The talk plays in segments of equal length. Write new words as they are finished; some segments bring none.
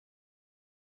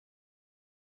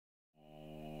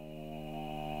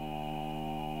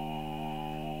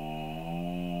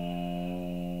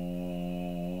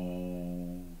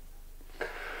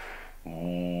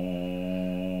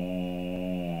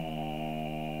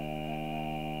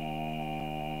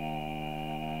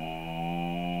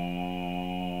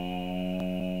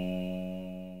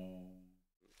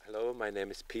my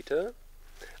name is Peter,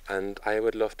 and I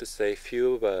would love to say a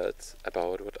few words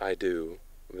about what I do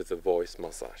with the voice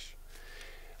massage.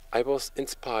 I was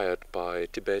inspired by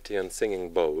Tibetan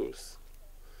singing bowls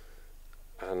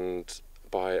and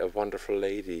by a wonderful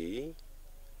lady,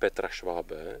 Petra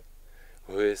Schwabe,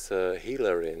 who is a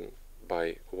healerin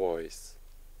by voice.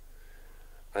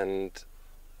 And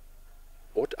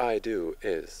what I do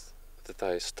is that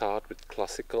I start with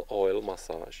classical oil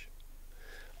massage.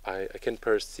 I can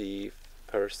perceive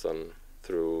person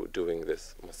through doing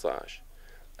this massage,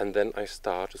 and then I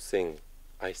start to sing.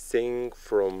 I sing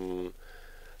from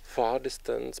far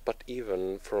distance, but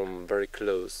even from very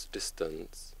close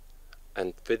distance,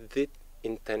 and with the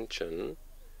intention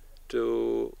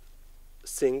to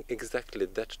sing exactly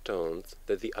that tones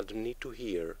that the other need to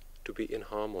hear to be in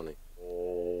harmony.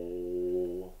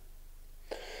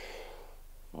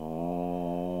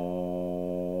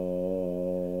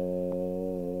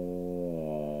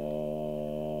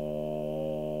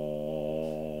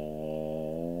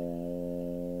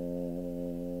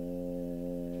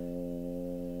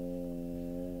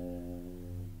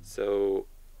 So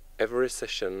every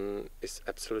session is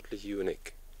absolutely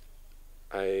unique.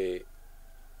 I'm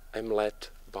led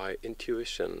by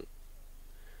intuition.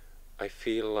 I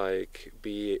feel like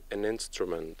be an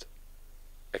instrument.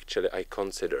 Actually, I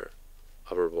consider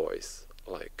our voice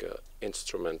like an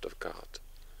instrument of God.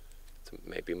 It's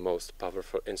maybe most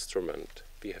powerful instrument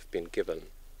we have been given.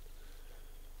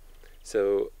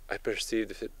 So I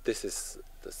perceive that this is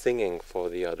the singing for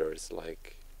the others,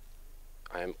 like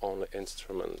I am only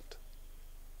instrument.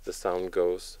 The sound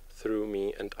goes through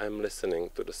me and I'm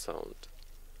listening to the sound.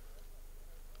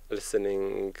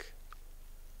 Listening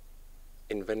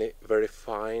in very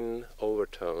fine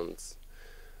overtones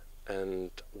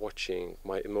and watching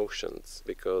my emotions,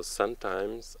 because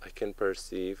sometimes I can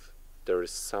perceive there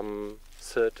is some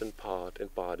certain part in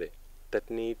body that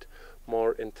need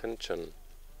more intention,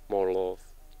 more love.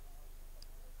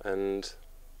 And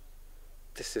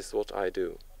this is what I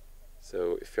do.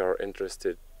 So if you are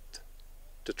interested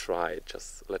to try,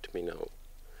 just let me know.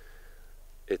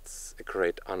 It's a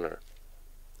great honor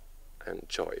and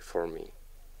joy for me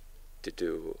to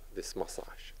do this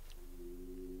massage.